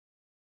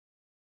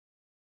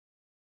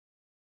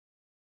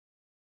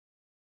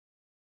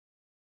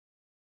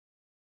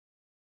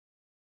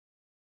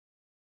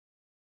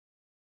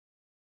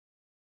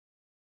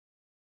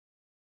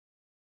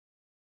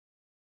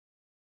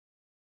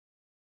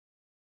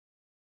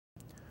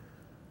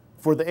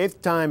For the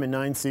 8th time in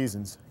 9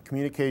 seasons,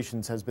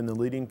 communications has been the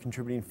leading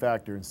contributing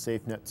factor in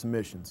SafeNet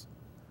submissions.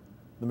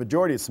 The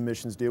majority of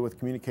submissions deal with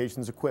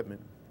communications equipment,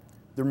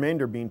 the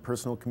remainder being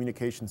personal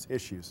communications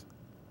issues.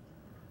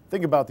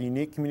 Think about the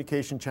unique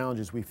communication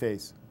challenges we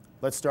face.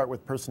 Let's start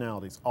with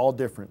personalities, all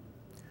different.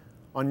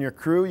 On your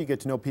crew, you get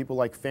to know people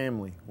like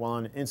family, while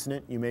on an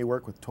incident, you may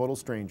work with total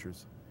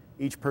strangers.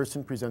 Each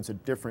person presents a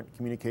different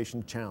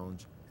communication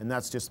challenge, and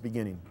that's just the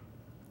beginning.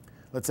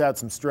 Let's add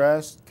some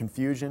stress,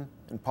 confusion,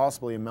 and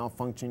possibly a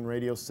malfunctioning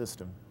radio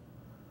system.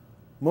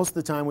 Most of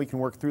the time we can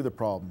work through the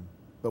problem,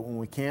 but when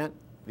we can't,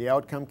 the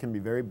outcome can be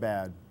very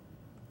bad.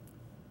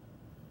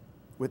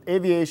 With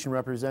aviation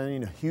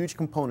representing a huge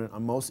component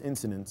on most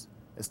incidents,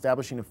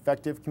 establishing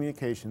effective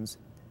communications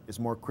is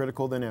more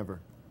critical than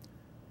ever.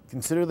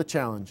 Consider the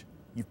challenge.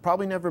 You've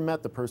probably never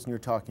met the person you're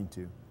talking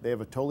to. They have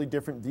a totally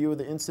different view of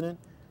the incident,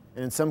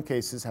 and in some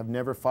cases have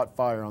never fought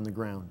fire on the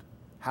ground.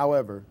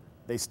 However,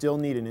 they still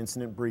need an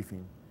incident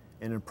briefing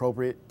and an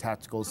appropriate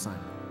tactical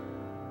assignment.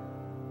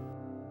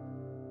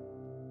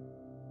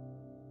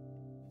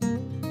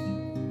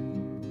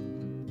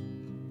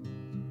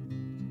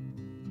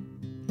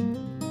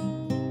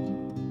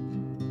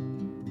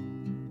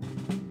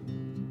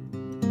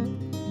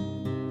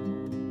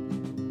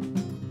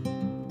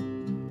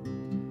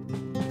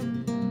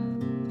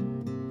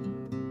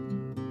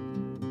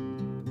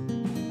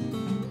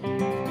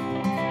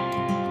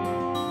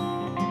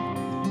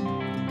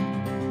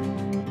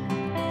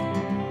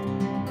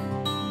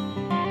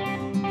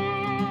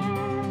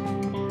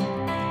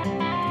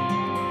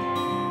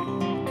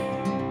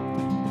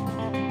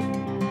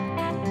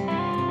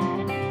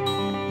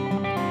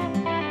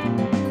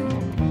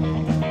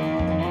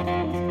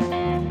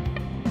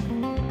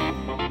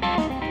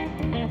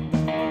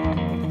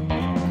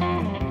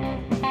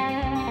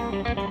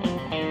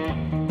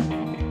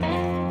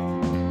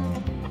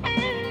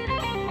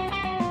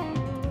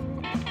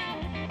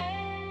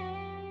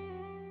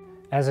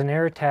 As an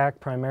air attack,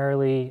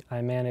 primarily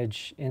I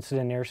manage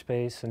incident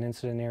airspace and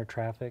incident air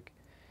traffic,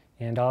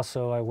 and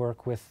also I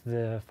work with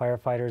the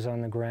firefighters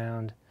on the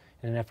ground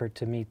in an effort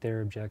to meet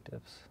their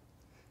objectives.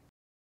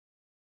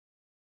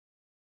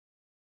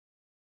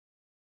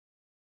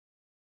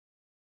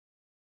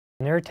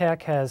 An air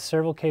attack has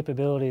several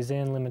capabilities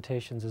and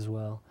limitations as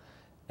well.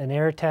 An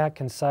air attack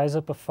can size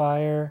up a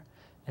fire,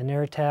 an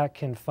air attack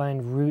can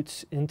find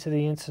routes into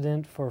the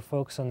incident for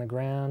folks on the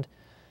ground,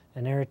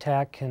 an air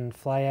attack can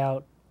fly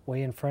out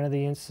way in front of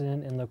the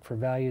incident and look for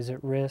values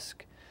at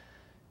risk,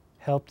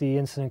 help the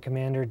incident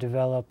commander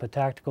develop a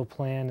tactical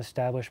plan,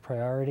 establish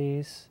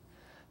priorities.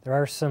 There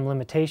are some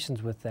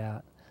limitations with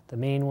that. The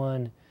main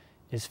one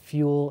is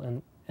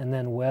fuel and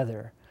then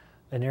weather.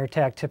 An air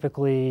attack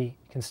typically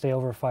can stay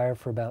over fire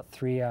for about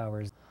 3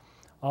 hours.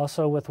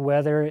 Also with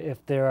weather,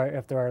 if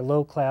there are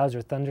low clouds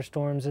or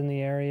thunderstorms in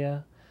the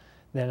area,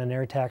 then an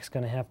air attack's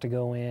going to have to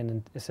go in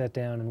and sit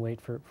down and wait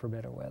for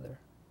better weather.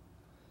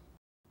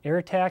 Air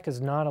attack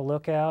is not a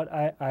lookout.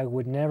 I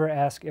would never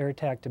ask air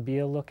attack to be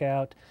a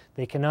lookout.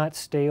 They cannot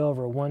stay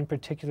over one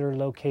particular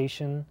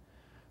location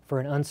for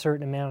an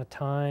uncertain amount of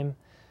time.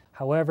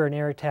 However, an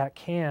air attack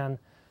can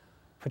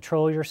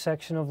patrol your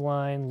section of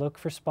line, look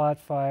for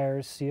spot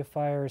fires, see if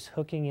fire is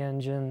hooking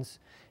engines,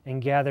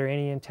 and gather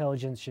any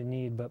intelligence you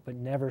need, but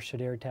never should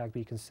air attack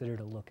be considered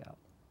a lookout.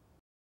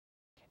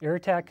 Air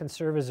attack can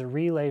serve as a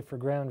relay for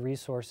ground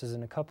resources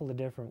in a couple of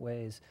different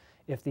ways.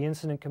 If the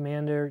incident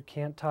commander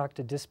can't talk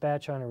to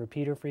dispatch on a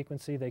repeater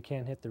frequency, they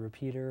can't hit the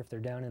repeater if they're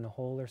down in a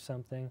hole or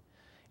something.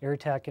 Air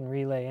attack can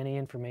relay any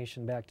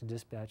information back to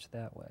dispatch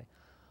that way.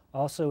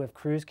 Also, if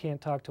crews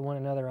can't talk to one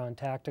another on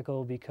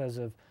tactical because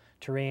of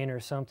terrain or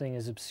something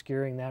is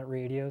obscuring that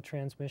radio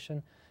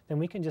transmission, then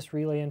we can just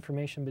relay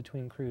information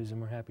between crews,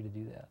 and we're happy to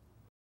do that.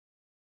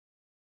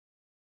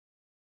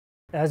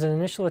 As an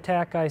initial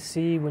attack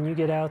IC, when you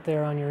get out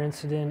there on your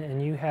incident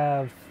and you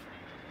have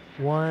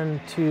 1,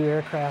 2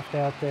 aircraft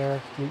out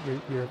there,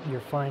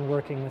 you're fine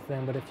working with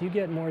them. But if you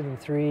get more than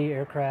 3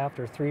 aircraft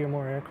or 3 or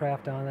more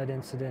aircraft on that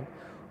incident,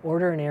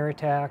 order an air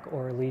attack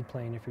or a lead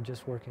plane if you're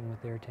just working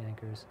with air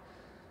tankers.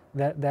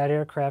 That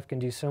aircraft can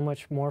do so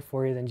much more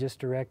for you than just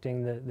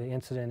directing the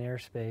incident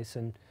airspace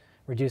and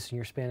reducing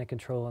your span of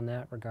control in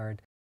that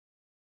regard.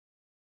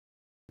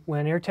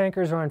 When air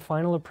tankers are on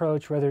final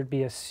approach, whether it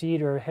be a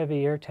seat or a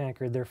heavy air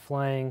tanker, they're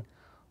flying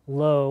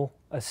low,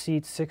 a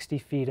seat 60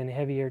 feet and a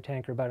heavy air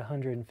tanker about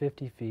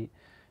 150 feet,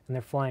 and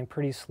they're flying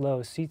pretty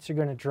slow. Seats are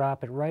going to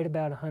drop at right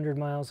about 100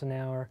 miles an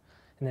hour,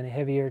 and then a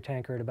heavy air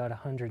tanker at about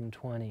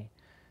 120.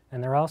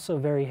 And they're also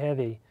very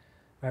heavy.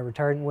 My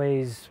retardant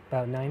weighs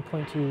about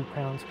 9.2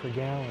 pounds per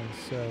gallon,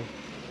 so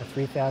a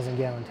 3,000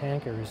 gallon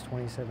tanker is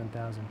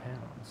 27,000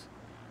 pounds.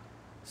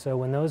 So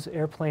when those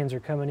airplanes are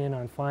coming in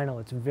on final,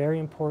 it's very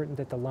important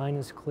that the line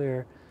is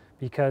clear,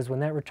 because when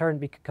that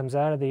retardant comes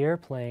out of the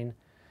airplane,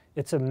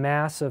 it's a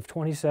mass of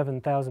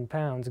 27,000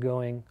 pounds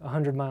going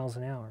 100 miles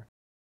an hour.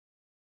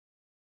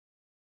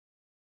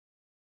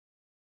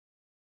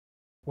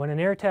 When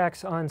an air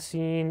attack's on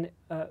scene,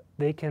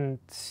 they can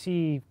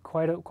see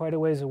quite a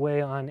ways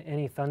away on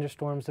any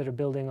thunderstorms that are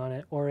building on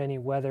it or any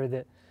weather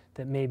that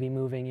may be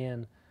moving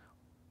in.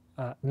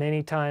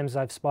 Many times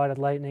I've spotted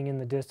lightning in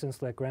the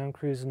distance, let ground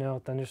crews know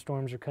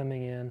thunderstorms are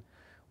coming in.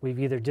 We've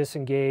either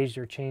disengaged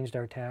or changed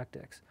our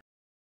tactics.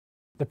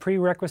 The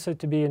prerequisite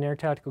to be an air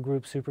tactical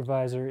group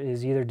supervisor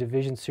is either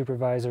division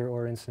supervisor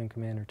or incident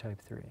commander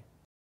type 3.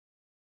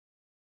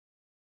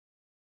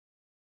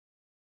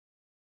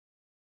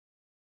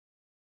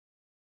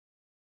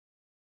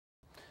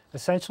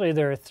 Essentially,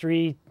 there are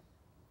three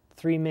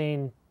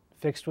main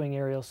fixed-wing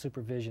aerial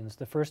supervisions.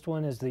 The first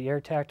one is the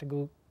air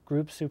tactical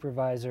group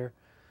supervisor,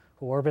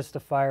 who orbits the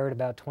fire at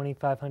about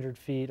 2,500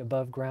 feet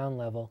above ground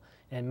level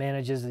and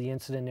manages the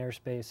incident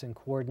airspace and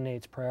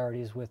coordinates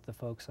priorities with the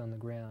folks on the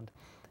ground.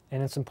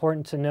 And it's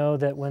important to know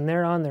that when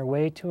they're on their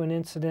way to an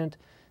incident,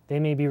 they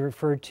may be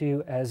referred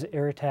to as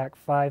Air Attack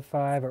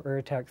 5-5 or Air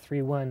Attack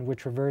 3-1,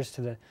 which refers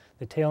to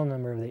the tail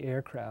number of the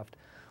aircraft.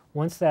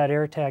 Once that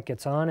air attack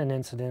gets on an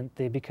incident,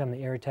 they become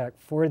the air attack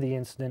for the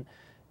incident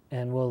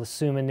and will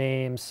assume a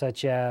name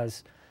such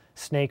as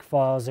Snake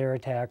Falls Air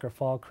Attack or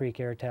Fall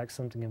Creek Air Attack,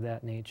 something of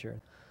that nature.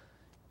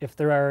 If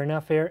there are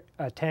enough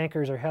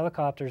tankers or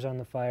helicopters on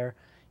the fire,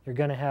 you're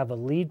going to have a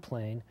lead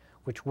plane,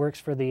 which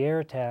works for the air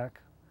attack,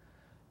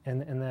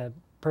 and the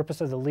purpose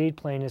of the lead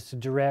plane is to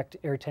direct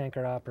air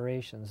tanker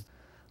operations.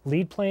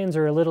 Lead planes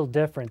are a little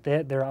different.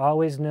 They're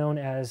always known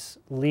as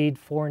Lead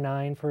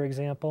 49, for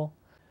example.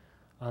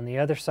 On the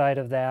other side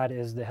of that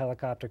is the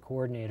helicopter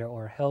coordinator,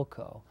 or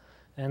HELCO.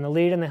 And the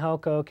lead and the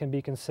HELCO can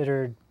be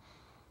considered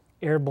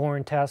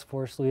airborne task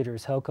force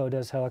leaders. HELCO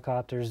does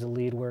helicopters, the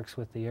lead works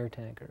with the air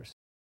tankers.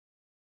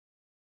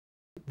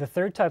 The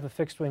third type of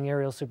fixed-wing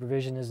aerial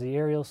supervision is the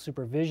Aerial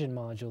Supervision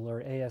Module,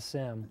 or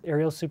ASM.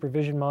 Aerial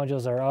Supervision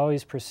Modules are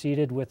always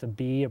preceded with a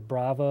B, a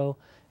Bravo,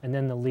 and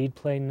then the lead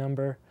plane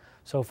number.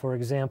 So for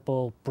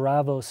example,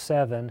 Bravo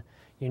 7,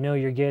 you know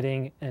you're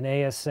getting an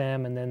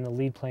ASM, and then the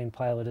lead plane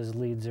pilot is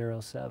lead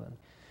 07.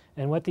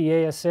 And what the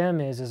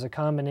ASM is a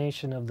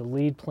combination of the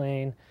lead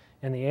plane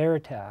and the air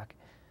attack.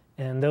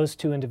 And those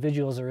two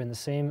individuals are in the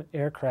same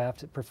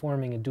aircraft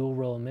performing a dual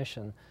role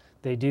mission.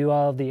 They do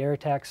all of the air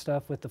attack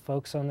stuff with the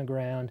folks on the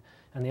ground,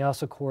 and they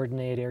also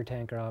coordinate air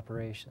tanker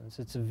operations.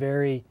 It's a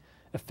very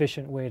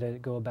efficient way to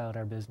go about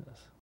our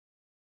business.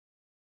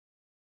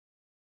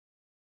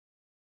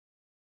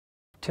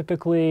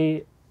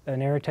 Typically,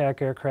 an air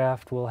attack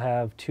aircraft will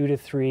have 2 to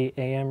 3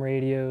 AM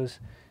radios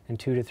and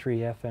 2 to 3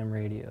 FM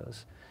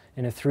radios.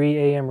 In a 3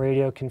 AM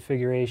radio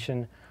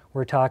configuration,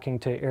 we're talking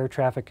to air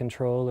traffic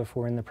control if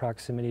we're in the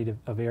proximity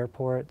of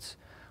airports.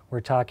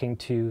 We're talking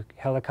to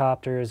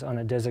helicopters on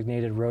a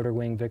designated rotor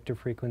wing Victor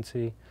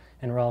frequency,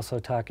 and we're also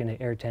talking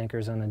to air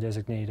tankers on a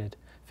designated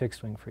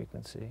fixed wing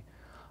frequency.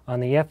 On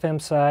the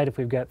FM side, if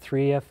we've got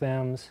 3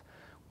 FMs,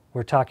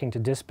 we're talking to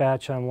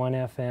dispatch on 1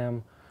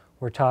 FM.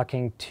 We're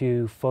talking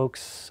to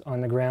folks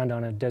on the ground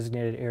on a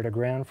designated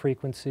air-to-ground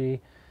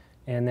frequency.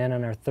 And then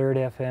on our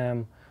 3rd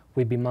FM,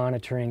 we'd be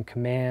monitoring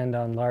command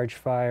on large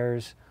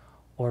fires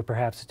or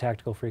perhaps a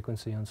tactical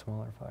frequency on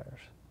smaller fires.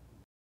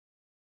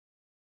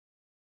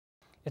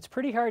 It's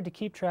pretty hard to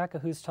keep track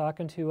of who's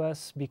talking to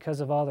us because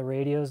of all the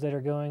radios that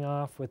are going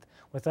off. With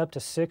up to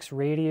 6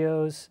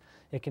 radios,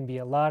 it can be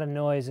a lot of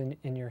noise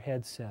in your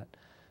headset.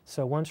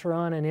 So once we're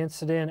on an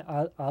incident,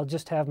 I'll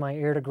just have my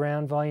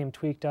air-to-ground volume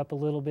tweaked up a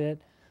little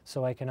bit,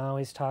 so I can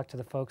always talk to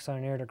the folks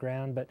on air to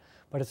ground, but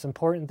it's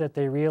important that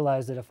they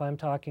realize that if I'm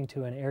talking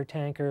to an air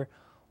tanker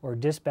or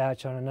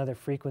dispatch on another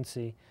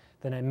frequency,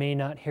 then I may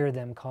not hear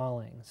them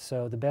calling.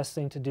 So the best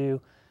thing to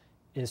do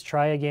is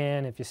try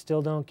again. If you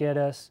still don't get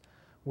us,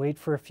 wait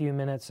for a few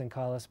minutes and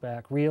call us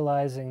back,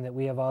 realizing that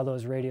we have all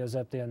those radios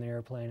up there on the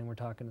airplane and we're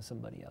talking to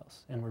somebody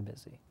else and we're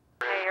busy.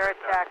 Hey, air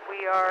attack,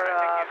 we are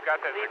he's got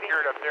that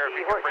secured up there. If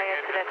you can bring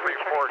engine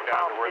 3-4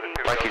 down to where the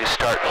two. I'd like you to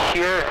start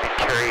here and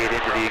carry it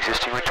into the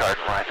existing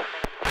retardant line.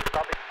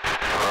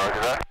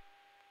 Roger that.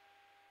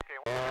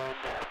 And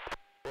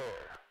there.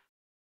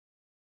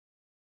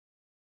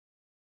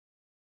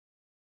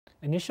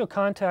 Initial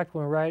contact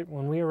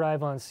when we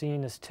arrive on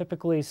scene is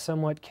typically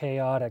somewhat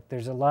chaotic.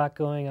 There's a lot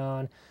going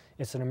on.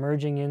 It's an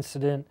emerging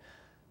incident.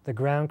 The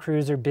ground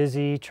crews are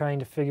busy trying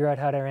to figure out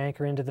how to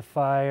anchor into the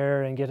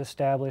fire and get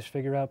established,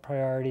 figure out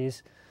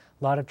priorities.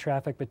 A lot of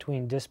traffic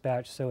between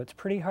dispatch, so it's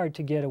pretty hard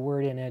to get a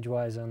word in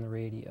edgewise on the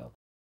radio.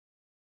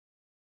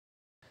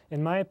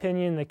 In my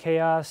opinion, the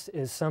chaos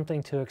is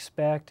something to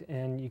expect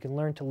and you can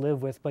learn to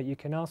live with, but you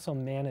can also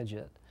manage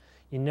it.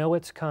 You know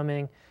it's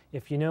coming.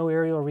 If you know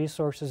aerial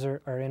resources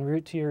are en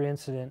route to your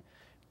incident,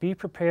 be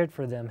prepared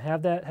for them.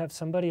 Have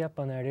somebody up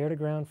on that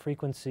air-to-ground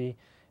frequency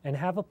and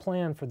have a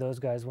plan for those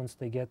guys once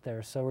they get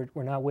there, so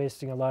we're not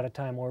wasting a lot of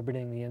time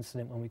orbiting the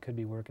incident when we could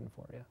be working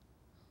for you.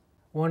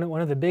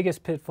 One of the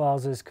biggest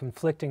pitfalls is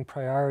conflicting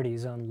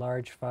priorities on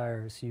large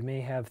fires. You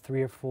may have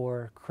 3 or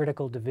 4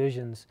 critical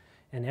divisions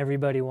and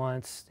everybody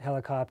wants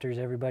helicopters,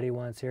 everybody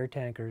wants air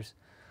tankers,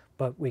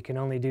 but we can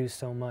only do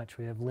so much.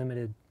 We have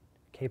limited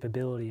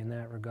capability in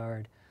that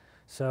regard.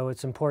 So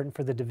it's important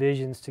for the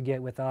divisions to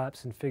get with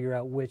ops and figure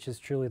out which is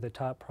truly the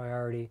top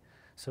priority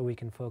so we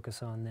can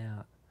focus on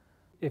that.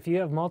 If you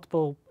have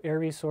multiple air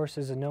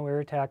resources and no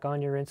air attack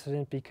on your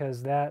incident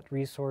because that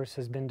resource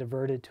has been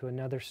diverted to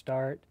another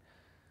start,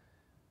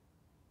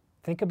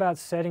 think about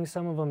setting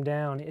some of them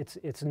down.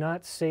 It's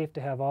not safe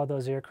to have all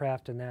those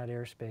aircraft in that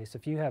airspace.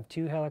 If you have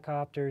 2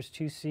 helicopters,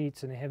 2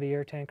 seats, and a heavy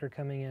air tanker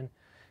coming in,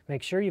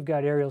 make sure you've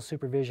got aerial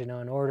supervision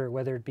on order,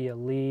 whether it be a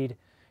lead,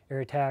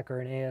 air attack, or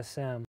an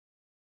ASM.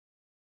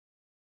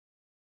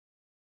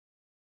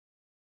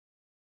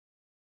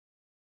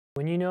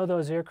 When you know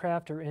those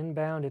aircraft are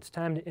inbound, it's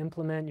time to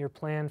implement your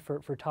plan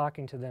for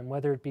talking to them,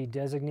 whether it be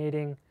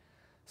designating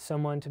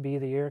someone to be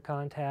the air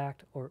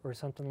contact or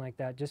something like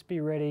that. Just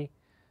be ready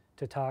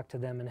to talk to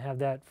them and have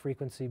that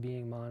frequency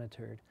being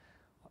monitored.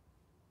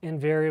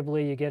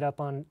 Invariably, you get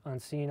up on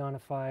scene on a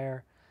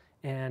fire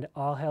and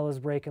all hell is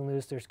breaking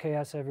loose. There's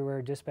chaos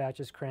everywhere, dispatch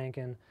is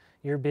cranking.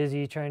 You're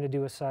busy trying to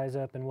do a size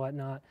up and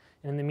whatnot.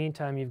 And in the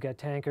meantime, you've got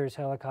tankers,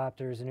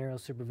 helicopters, and aerial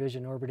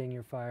supervision orbiting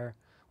your fire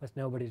with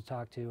nobody to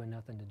talk to and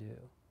nothing to do.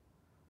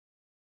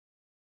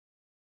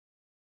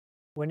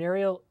 When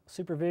aerial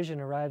supervision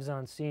arrives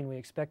on scene, we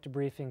expect a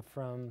briefing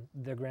from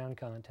the ground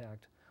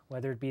contact,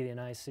 whether it be an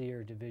IC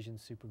or division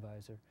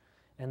supervisor.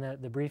 And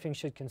that the briefing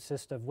should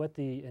consist of what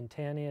the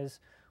intent is,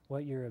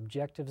 what your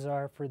objectives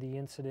are for the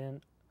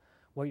incident,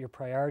 what your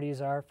priorities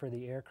are for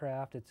the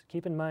aircraft.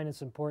 Keep in mind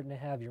it's important to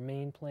have your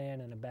main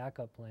plan and a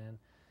backup plan,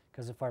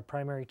 because if our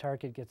primary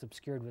target gets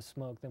obscured with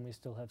smoke, then we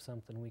still have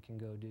something we can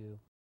go do.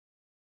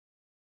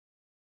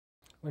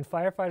 When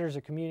firefighters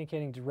are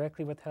communicating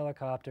directly with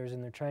helicopters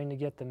and they're trying to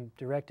get them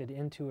directed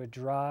into a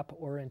drop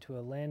or into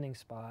a landing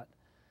spot,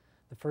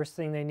 the first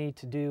thing they need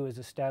to do is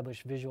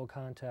establish visual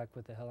contact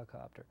with the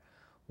helicopter.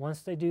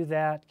 Once they do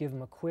that, give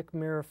them a quick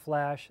mirror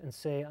flash and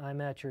say,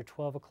 "I'm at your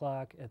 12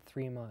 o'clock at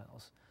 3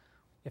 miles.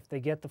 If they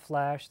get the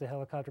flash, the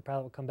helicopter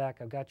pilot will come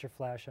back, "I've got your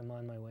flash, I'm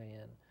on my way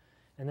in."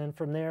 And then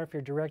from there, if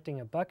you're directing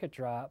a bucket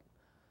drop,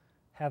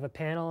 have a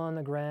panel on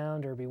the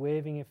ground or be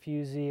waving a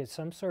fusee. It's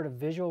some sort of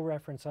visual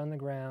reference on the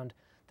ground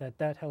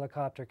that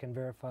helicopter can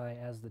verify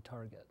as the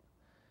target.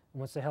 And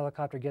once the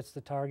helicopter gets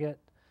the target,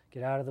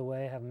 get out of the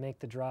way, have them make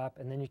the drop,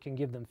 and then you can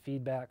give them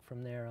feedback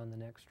from there on the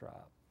next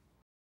drop.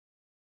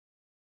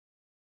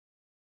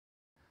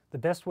 The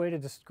best way to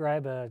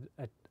describe a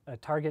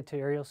target to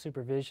aerial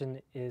supervision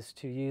is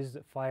to use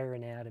the fire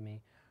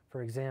anatomy.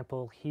 For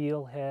example,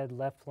 heel, head,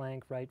 left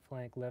flank,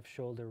 left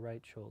shoulder,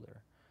 right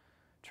shoulder.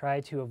 Try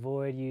to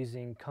avoid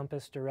using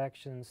compass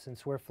directions.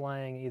 Since we're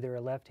flying either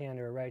a left-hand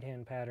or a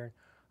right-hand pattern,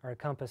 our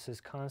compass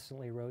is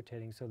constantly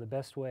rotating. So the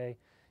best way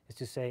is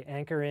to say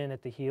anchor in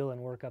at the heel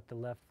and work up the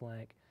left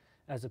flank,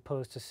 as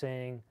opposed to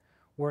saying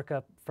work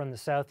up from the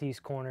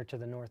southeast corner to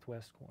the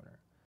northwest corner.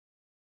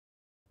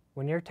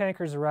 When air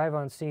tankers arrive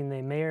on scene,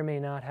 they may or may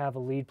not have a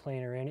lead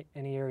plane or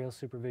any aerial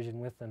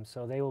supervision with them,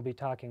 so they will be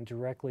talking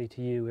directly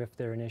to you if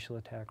they're initial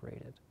attack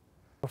rated.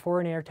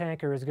 Before an air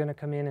tanker is going to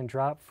come in and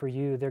drop for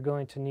you, they're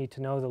going to need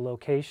to know the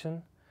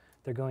location,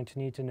 they're going to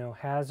need to know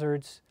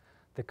hazards,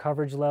 the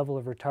coverage level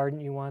of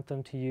retardant you want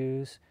them to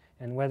use,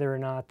 and whether or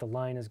not the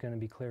line is going to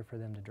be clear for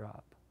them to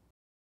drop.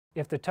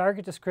 If the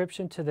target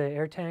description to the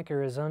air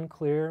tanker is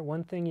unclear,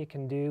 one thing you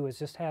can do is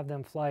just have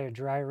them fly a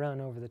dry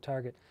run over the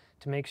target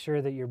to make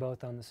sure that you're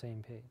both on the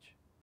same page.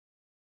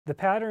 The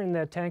pattern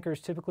that tankers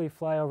typically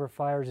fly over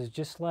fires is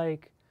just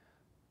like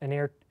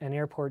an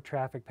airport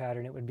traffic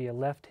pattern. It would be a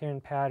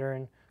left-hand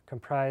pattern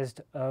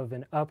comprised of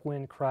an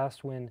upwind,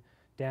 crosswind,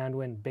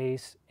 downwind,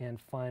 base, and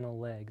final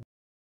leg.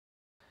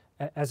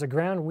 As a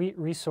ground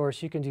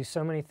resource, you can do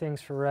so many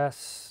things for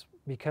us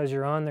because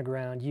you're on the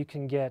ground. You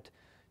can get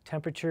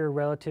temperature,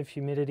 relative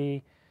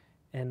humidity,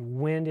 and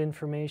wind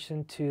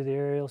information to the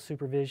aerial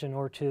supervision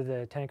or to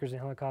the tankers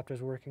and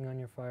helicopters working on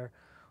your fire.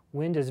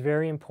 Wind is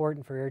very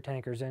important for air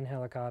tankers and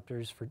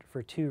helicopters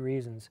for 2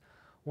 reasons.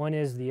 One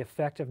is the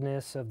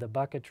effectiveness of the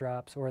bucket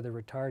drops or the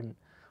retardant.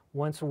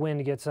 Once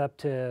wind gets up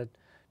to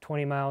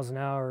 20 miles an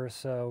hour or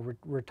so,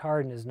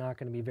 retardant is not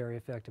going to be very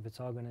effective.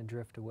 It's all going to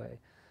drift away.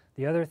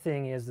 The other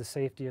thing is the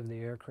safety of the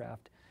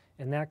aircraft.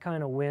 In that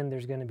kind of wind,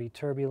 there's going to be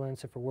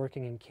turbulence. If we're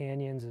working in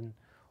canyons and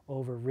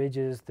over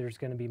ridges, there's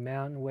going to be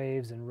mountain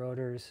waves and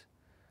rotors,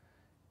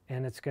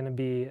 and it's going to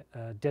be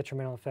a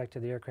detrimental effect to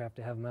the aircraft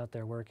to have them out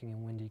there working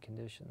in windy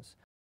conditions.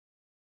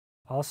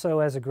 Also,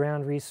 as a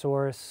ground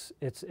resource,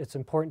 it's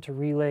important to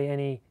relay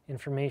any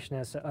information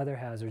as to other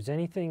hazards.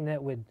 Anything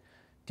that would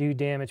do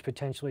damage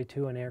potentially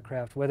to an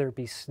aircraft, whether it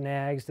be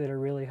snags that are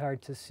really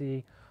hard to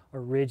see,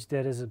 or ridge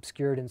that is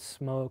obscured in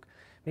smoke,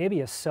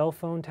 maybe a cell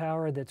phone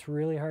tower that's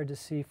really hard to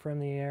see from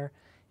the air.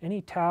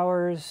 Any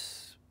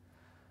towers,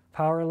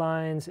 power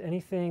lines,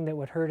 anything that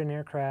would hurt an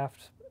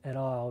aircraft at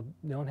all,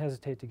 don't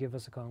hesitate to give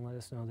us a call and let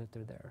us know that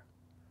they're there.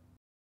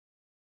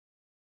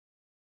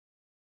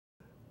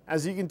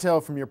 As you can tell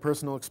from your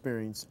personal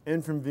experience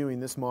and from viewing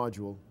this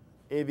module,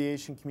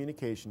 aviation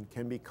communication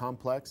can be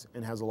complex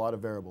and has a lot of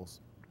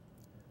variables.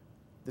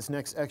 This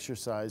next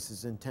exercise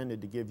is intended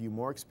to give you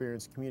more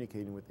experience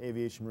communicating with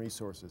aviation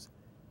resources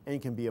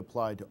and can be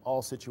applied to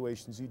all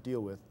situations you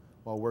deal with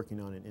while working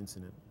on an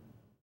incident.